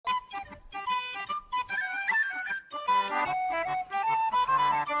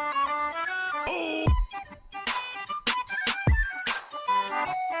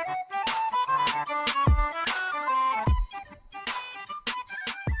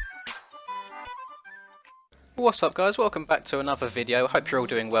What's up guys, welcome back to another video. Hope you're all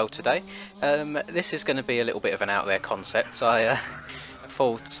doing well today. This is going to be a little bit of an out there concept. I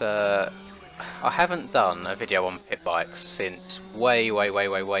thought I haven't done a video on pit bikes since way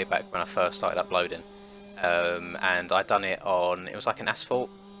back when I first started uploading. And I'd done it on, it was like an asphalt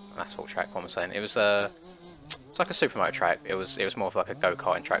track, what am I saying? It was like a supermoto track. It was more of like a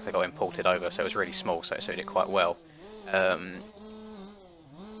go-karting track that got imported over, so it was really small, so it suited it quite well.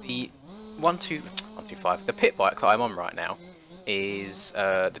 The 125, the pit bike that I'm on right now is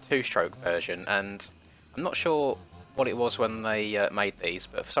the two-stroke version, and I'm not sure what it was when they made these,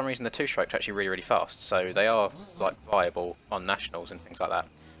 but for some reason the two-stroke's actually really fast, so they are like viable on nationals and things like that.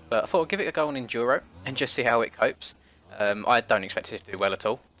 But I thought I'd give it a go on Enduro and just see how it copes. I don't expect it to do well at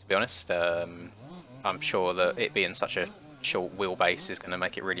all, to be honest. I'm sure that it being such a short wheelbase is going to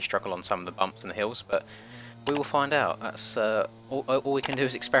make it really struggle on some of the bumps and the hills, but we will find out. That's all we can do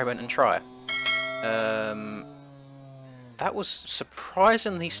is experiment and try. That was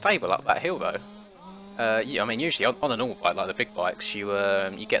surprisingly stable up that hill though. Yeah, I mean, usually on a normal bike like the big bikes, you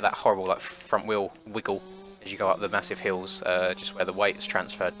get that horrible like front wheel wiggle as you go up the massive hills, just where the weight is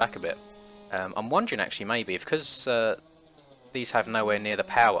transferred back a bit. I'm wondering actually maybe because these have nowhere near the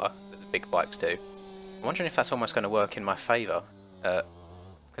power that the big bikes do. I'm wondering if that's almost going to work in my favour,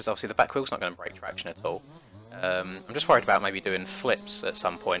 because obviously the back wheel's not going to break traction at all. I'm just worried about maybe doing flips at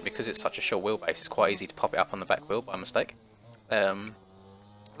some point because it's such a short wheelbase. It's quite easy to pop it up on the back wheel by mistake.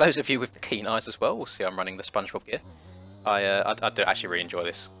 Those of you with the keen eyes as well will see I'm running the SpongeBob gear. I do actually really enjoy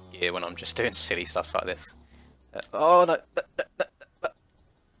this gear when I'm just doing silly stuff like this. Oh no!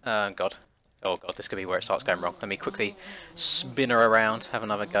 God. Oh god, this could be where it starts going wrong. Let me quickly spin her around, have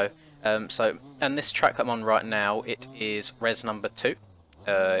another go. And this track that I'm on right now, it is res number 2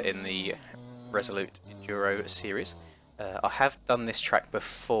 in the Resolute Enduro series. I have done this track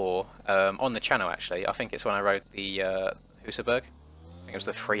before on the channel actually. I think it's when I rode the Husaberg. I think it was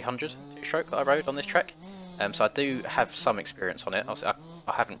the 300 two-stroke that I rode on this track. So I do have some experience on it. I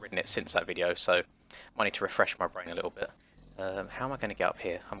haven't ridden it since that video, so I might need to refresh my brain a little bit. How am I going to get up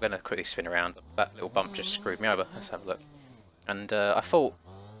here? I'm going to quickly spin around. That little bump just screwed me over. Let's have a look. And I thought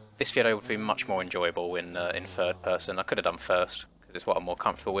this video would be much more enjoyable in third person. I could have done first because it's what I'm more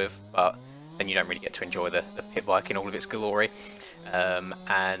comfortable with, but then you don't really get to enjoy the pit bike in all of its glory.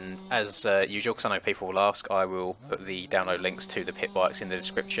 And as usual, because I know people will ask, I will put the download links to the pit bikes in the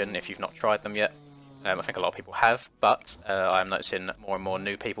description if you've not tried them yet. I think a lot of people have, but I'm noticing more and more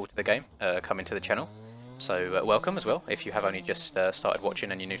new people to the game coming to the channel. So welcome as well if you have only just started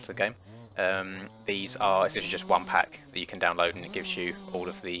watching and you're new to the game. It's literally just one pack that you can download and it gives you all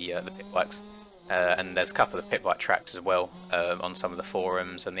of the pit bikes. And there's a couple of pit bike tracks as well on some of the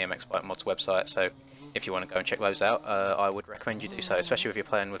forums and the MX Bike Mods website, so if you want to go and check those out, I would recommend you do so, especially if you're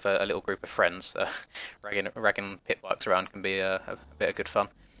playing with a little group of friends. Ragging pit bikes around can be a bit of good fun.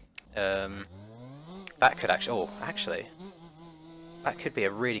 That could actually, that could be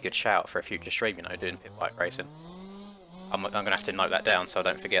a really good shout for a future stream, you know, doing pit bike racing. I'm going to have to note that down so I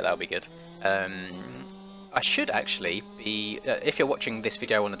don't forget. That'll be good. I should actually be, if you're watching this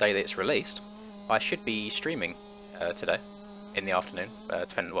video on the day that it's released, I should be streaming today in the afternoon,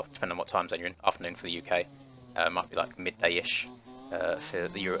 depending on what time zone you're in. Afternoon for the UK, might be like midday-ish for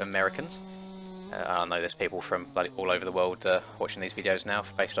the Americans. I know there's people from all over the world watching these videos now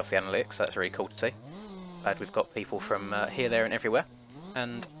based off the analytics, so that's really cool to see. Glad we've got people from here, there and everywhere,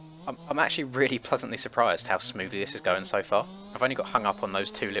 and I'm actually really pleasantly surprised how smoothly this is going so far. I've only got hung up on those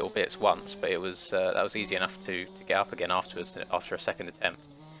two little bits once, but it was that was easy enough to get up again afterwards after a second attempt.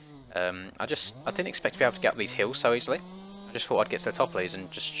 I didn't expect to be able to get up these hills so easily. I just thought I'd get to the top of these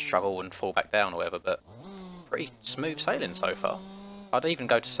and just struggle and fall back down or whatever, but pretty smooth sailing so far. I'd even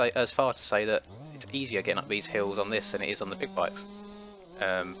go as far to say that it's easier getting up these hills on this than it is on the big bikes.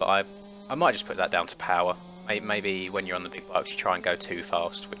 But I might just put that down to power. Maybe when you're on the big bikes you try and go too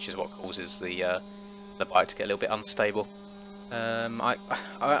fast, which is what causes the bike to get a little bit unstable. I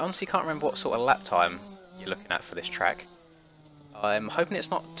honestly can't remember what sort of lap time you're looking at for this track. I'm hoping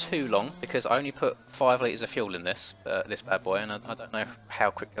it's not too long because I only put 5 litres of fuel in this bad boy, and I don't know how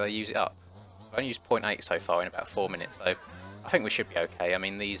quickly they use it up. I've only used 0.8 so far in about 4 minutes, so I think we should be okay. I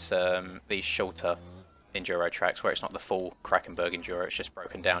mean, these shorter Enduro tracks where it's not the full Krakenberg Enduro, it's just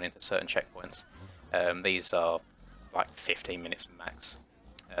broken down into certain checkpoints. These are like 15 minutes max.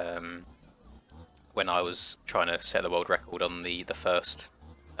 When I was trying to set the world record on the first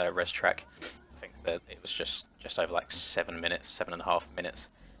res track, I think that it was just over like 7 minutes, 7.5 minutes.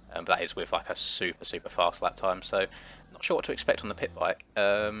 But that is with like a super fast lap time, so not sure what to expect on the pit bike.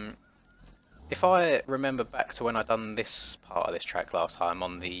 If I remember back to when I done this part of this track last time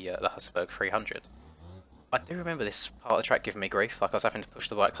on the Husaberg 300, I do remember this part of the track giving me grief, like I was having to push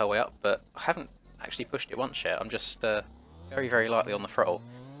the bike the whole way up, but I haven't actually pushed it once yet. I'm just very, very lightly on the throttle.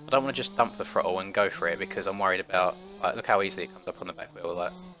 I don't want to just dump the throttle and go for it because I'm worried about, like, look how easily it comes up on the back wheel,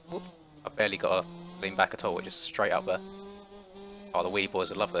 like, whoop, I've barely got to lean back at all, it's just straight up there. Oh, the wee boys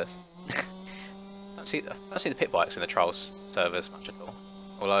would love this. I don't see the pit bikes in the trials servers much at all,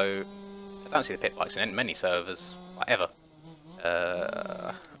 although I don't see the pit bikes in many servers, like, ever.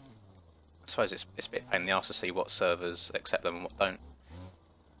 I suppose it's a bit pain in the arse to see what servers accept them and what don't.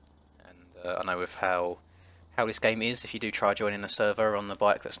 And I know with how this game is, if you do try joining a server on the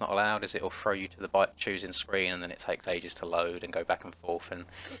bike that's not allowed, is it'll throw you to the bike choosing screen and then it takes ages to load and go back and forth, and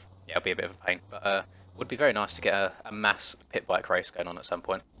yeah, it'll be a bit of a pain. But would be very nice to get a mass pit bike race going on at some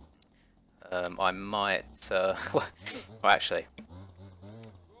point. I might, well actually,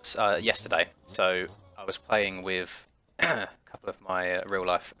 yesterday, so I was playing with a couple of my real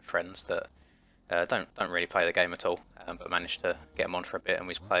life friends that don't really play the game at all, but managed to get them on for a bit, and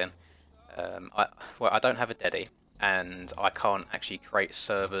we was playing. I don't have a Deddy, and I can't actually create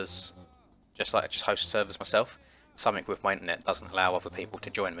servers, just host servers myself. Something with my internet doesn't allow other people to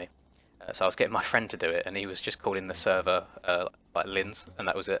join me. So I was getting my friend to do it, and he was just calling the server like Linz, and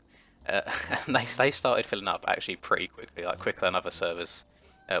that was it. And they started filling up actually pretty quickly, like quicker than other servers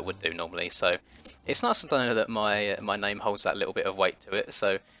would do normally. So it's nice to know that my name holds that little bit of weight to it.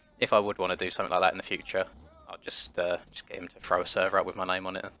 So if I would want to do something like that in the future, I'll just get him to throw a server up with my name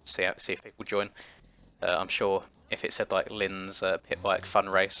on it and see if people join. I'm sure if it said like Lynn's Pit Bike Fun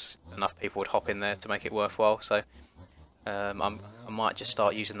Race, enough people would hop in there to make it worthwhile. So I might just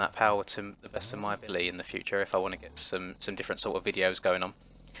start using that power to the best of my ability in the future if I want to get some different sort of videos going on.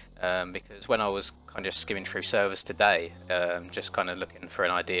 Because when I was kind of skimming through servers today, just kind of looking for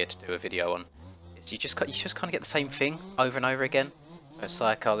an idea to do a video on, you just kind of get the same thing over and over again. So it's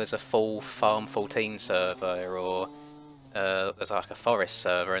like, oh, there's a full Farm 14 server, or there's like a forest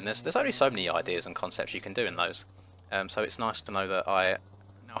server, and there's only so many ideas and concepts you can do in those. So it's nice to know that I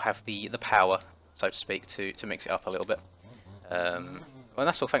now have the power, so to speak, to mix it up a little bit. Well,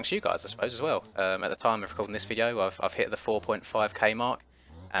 that's all thanks to you guys, I suppose, as well. At the time of recording this video, I've hit the 4.5k mark,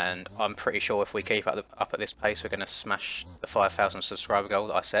 and I'm pretty sure if we keep up at this pace, we're going to smash the 5,000 subscriber goal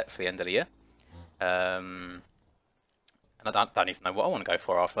that I set for the end of the year. And I don't even know what I want to go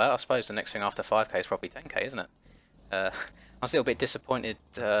for after that. I suppose the next thing after 5k is probably 10k, isn't it? I was a little bit disappointed.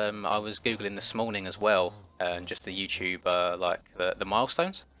 I was googling this morning as well, just the YouTube like the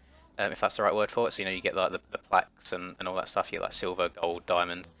milestones, if that's the right word for it. So you know, you get like the plaques and all that stuff. You get like silver, gold,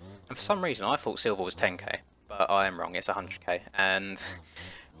 diamond, and for some reason I thought silver was 10k, but I am wrong. It's 100k, and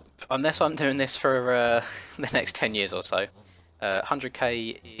unless I'm doing this for the next 10 years or so,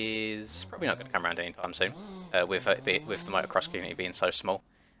 100k is probably not going to come around anytime soon, with the motocross community being so small.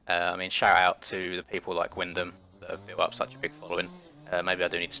 I mean, shout out to the people like Wyndham that have built up such a big following. Maybe I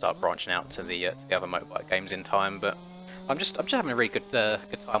do need to start branching out to the other motorbike games in time, but I'm just having a really good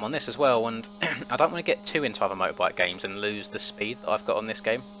time on this as well, and I don't want to get too into other motorbike games and lose the speed that I've got on this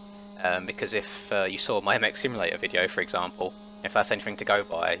game, because if you saw my MX Simulator video, for example, if that's anything to go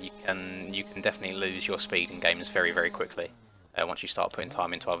by, you can definitely lose your speed in games very, very quickly. Once you start putting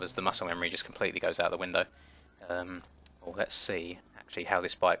time into others, the muscle memory just completely goes out the window. Well, let's see actually how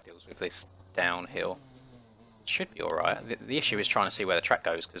this bike deals with this downhill. It should be alright. The issue is trying to see where the track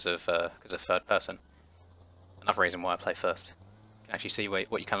goes because of third person. Another reason why I play first. You can actually see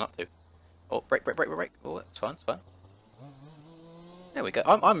what you come up to. Oh, brake. Oh, that's fine, it's fine. There we go.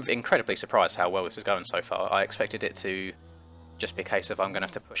 I'm incredibly surprised how well this is going so far. I expected it to just be a case of I'm going to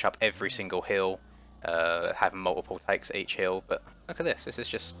have to push up every single hill, have multiple takes at each hill, but look at this. It's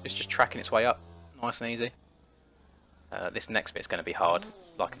just tracking its way up, nice and easy. This next bit's going to be hard,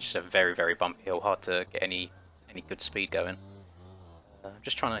 like just a very, very bumpy hill, hard to get any good speed going.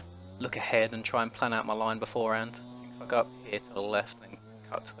 Just trying to look ahead and try and plan out my line beforehand. If I go up here to the left and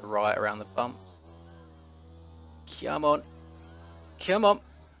cut to the right around the bumps. Come on. Come on.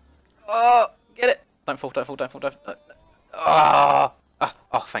 Oh, get it. Don't fall.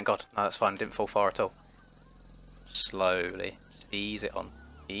 Oh, thank God. No, that's fine. Didn't fall far at all. Slowly. Just ease it on.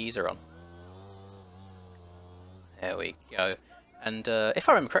 Ease her on. There we go. And if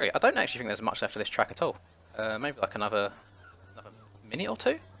I remember correctly, I don't actually think there's much left of this track at all. Maybe like another minute or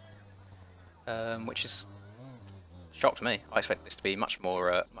two, which is shocked me. I expect this to be much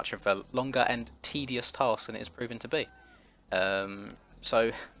of a longer and tedious task than it is proven to be.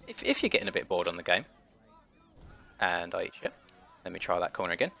 So if you're getting a bit bored on the game, and I eat shit, let me try that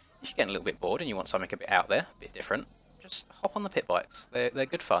corner again. If you're getting a little bit bored and you want something a bit out there, a bit different, just hop on the pit bikes. They're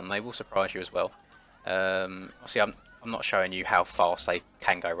good fun. They will surprise you as well. Obviously, I'm not showing you how fast they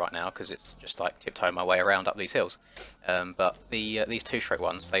can go right now because it's just like tiptoeing my way around up these hills. But these two-stroke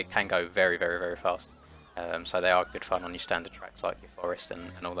ones, they can go very, very, very fast. So they are good fun on your standard tracks like your forest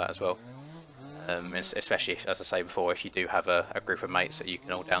and all that as well. Especially, as I say before, if you do have a group of mates that you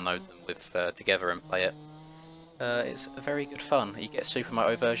can all download them with together and play it. It's very good fun. You get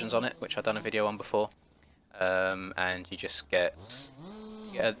Supermoto versions on it, which I've done a video on before. And you just get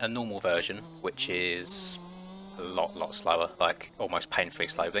a normal version, which is a lot slower, like almost painfully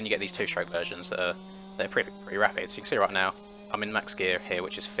slow. But then you get these two-stroke versions that they're pretty rapid. So you can see right now, I'm in max gear here,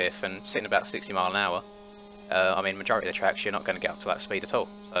 which is 5th, and sitting about 60 mile an hour. I mean, majority of the tracks you're not going to get up to that speed at all.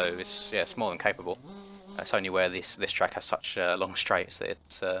 So it's more than capable. It's only where this track has such long straights that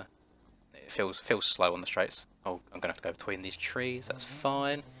it feels slow on the straights. Oh, I'm going to have to go between these trees. That's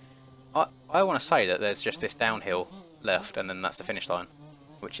fine. I want to say that there's just this downhill left, and then that's the finish line,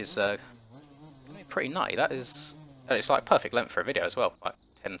 which is pretty nutty. It's like perfect length for a video as well, like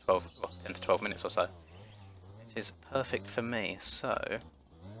 10 to 12 minutes or so. It is perfect for me. So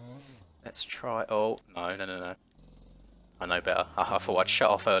let's try. Oh no! I know better. I thought I'd shut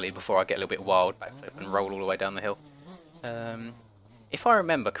off early before I get a little bit wild, backflip and roll all the way down the hill. If I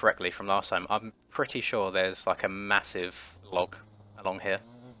remember correctly from last time, I'm pretty sure there's like a massive log along here.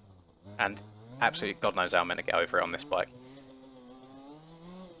 And absolutely God knows how I'm meant to get over it on this bike.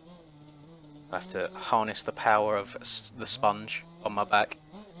 I have to harness the power of the sponge on my back.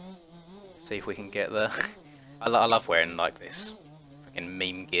 See if we can get there. I love wearing like this freaking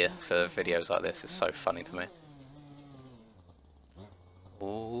meme gear for videos like this. It's so funny to me.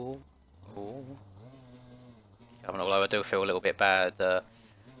 Ooh. Although I do feel a little bit bad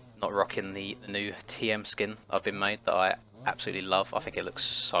not rocking the new TM skin I've been made that I absolutely love. I think it looks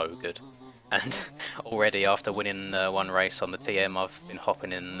so good, and already after winning one race on the TM, I've been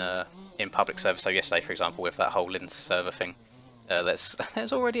hopping in public server. So yesterday, for example, with that whole Linz server thing,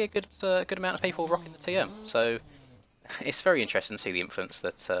 there's already a good amount of people rocking the TM. So it's very interesting to see the influence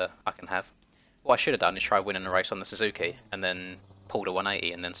that I can have. What I should have done is try winning a race on the Suzuki, and then pulled a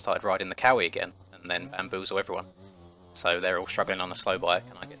 180, and then started riding the Cowie again, and then bamboozle everyone. So they're all struggling on a slow bike,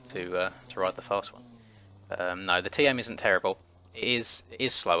 and I get to ride the fast one. No, the TM isn't terrible. It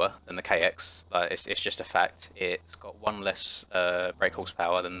is slower than the KX. It's just a fact. It's got 1 less brake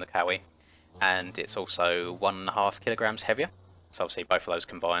horsepower than the Cowie, and it's also 1.5 kilograms heavier. So obviously both of those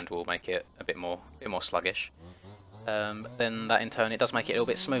combined will make it a bit more sluggish. Then that in turn, it does make it a little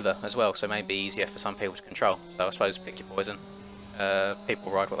bit smoother as well, so maybe easier for some people to control. So I suppose pick your poison.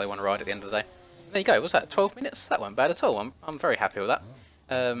 People ride what they want to ride at the end of the day. There you go. Was that 12 minutes? That wasn't bad at all. I'm very happy with that.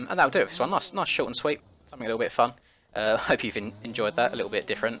 And that'll do it for this one. Nice, short and sweet. Something a little bit fun. Hope you've enjoyed that. A little bit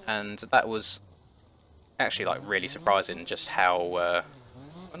different, and that was actually like really surprising. Just how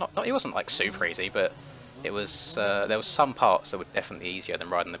it wasn't like super easy, but it was. There was some parts that were definitely easier than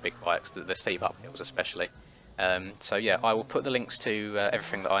riding the big bikes, the steep uphills especially. So yeah, I will put the links to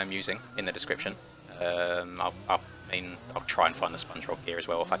everything that I am using in the description. I'll try and find the SpongeBob gear as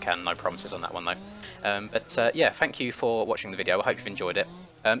well if I can. No promises on that one though. But yeah, thank you for watching the video. I hope you've enjoyed it.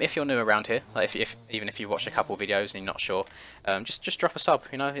 If you're new around here, like even if you've watched a couple of videos and you're not sure, just drop a sub.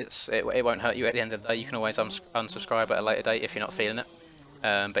 You know, it won't hurt you at the end of the day. You can always unsubscribe at a later date if you're not feeling it.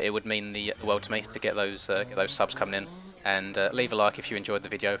 But it would mean the world to me to get those subs coming in. And leave a like if you enjoyed the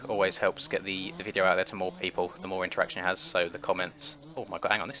video. Always helps get the video out there to more people. The more interaction it has, so the comments. Oh my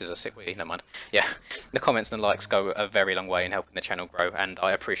god, hang on, this is a sick wheelie. Never mind. Yeah, the comments and likes go a very long way in helping the channel grow, and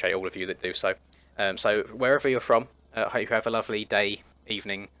I appreciate all of you that do so. So wherever you're from, I hope you have a lovely day,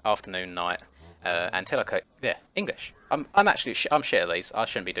 evening, afternoon, night. Until English. I'm shit at these. I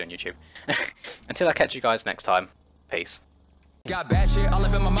shouldn't be doing YouTube. Until I catch you guys next time. Peace. Got bad shit all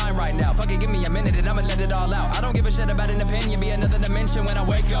up in my mind right now. Fuck it, give me a minute and I'ma let it all out. I don't give a shit about an opinion, be another dimension when I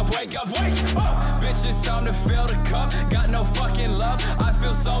wake up. Bitch, it's time to fill the cup. Got no fucking love, I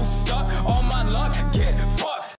feel so stuck on my luck. Get fucked.